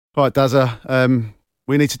Right, Dazza,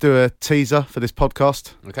 we need to do a teaser for this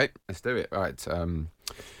podcast. Okay, let's do it. Right.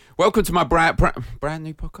 Welcome to my brand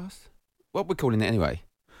new podcast. What are we calling it anyway?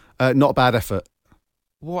 Not a bad effort.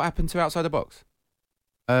 What happened to Outside the Box?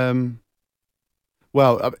 Someone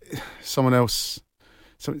else,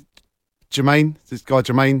 Jermaine, this guy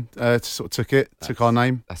Jermaine, sort of took our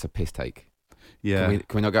name. That's a piss take. Yeah.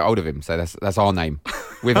 Can we not get hold of him? So that's our name.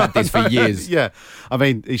 We've had this for years. Yeah. I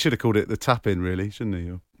mean, he should have called it the tap in, really, shouldn't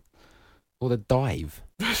he? Or the dive.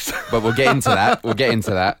 But we'll get into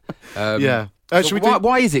that. Yeah.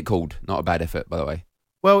 Why is it called Not a Bad Effort, by the way?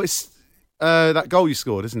 Well, it's that goal you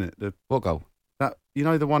scored, isn't it? What goal? That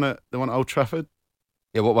the one at Old Trafford.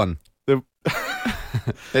 Yeah, what one? The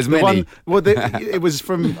There's many. It was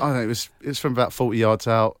from I don't know. It was from about 40 yards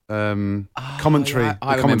out. Commentary. Yeah,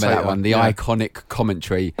 I remember that one. The iconic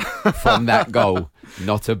commentary from that goal.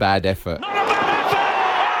 Not a bad effort. Not a bad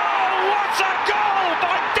effort! Oh, what a goal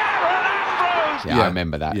by Darren Ambrose! Yeah, I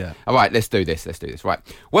remember that. Yeah. All right, let's do this. Right.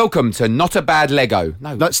 Welcome to Not a Bad Lego.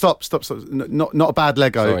 No, stop. Not a bad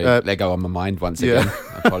Lego. Sorry, Lego on my mind once again.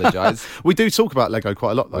 I apologise. We do talk about Lego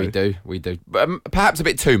quite a lot, though. We do. Perhaps a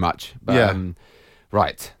bit too much. But, yeah.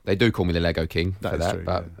 Right. They do call me the Lego King for that, true,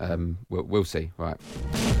 but yeah. we'll see. Right.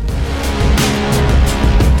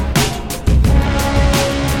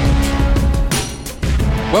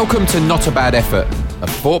 Welcome to Not a Bad Effort, a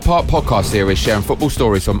 4-part podcast series sharing football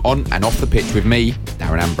stories from on and off the pitch with me,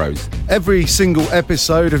 Darren Ambrose. Every single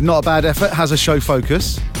episode of Not a Bad Effort has a show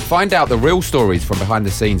focus. Find out the real stories from behind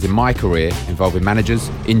the scenes in my career involving managers,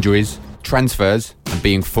 injuries, transfers and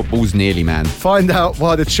being football's nearly man. Find out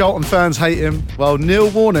why the Charlton fans hate him, while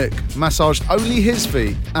Neil Warnock massaged only his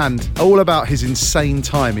feet, and all about his insane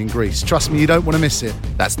time in Greece. Trust me, you don't want to miss it.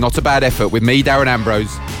 That's Not a Bad Effort with me, Darren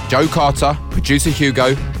Ambrose, Joe Carter, producer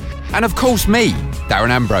Hugo, and of course me,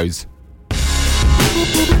 Darren Ambrose.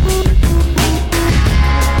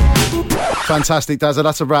 Fantastic, Dazza.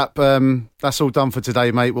 That's a wrap. That's all done for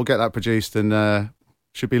today, mate. We'll get that produced and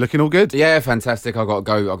should be looking all good. Yeah, fantastic. I've got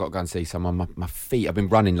to go and see someone. My feet, I've been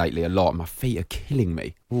running lately a lot. My feet are killing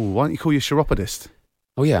me. Ooh, why don't you call your chiropodist?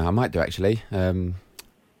 Oh yeah, I might do actually.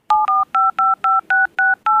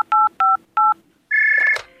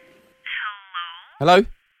 Hello?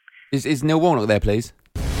 Is Neil Warnock there, please?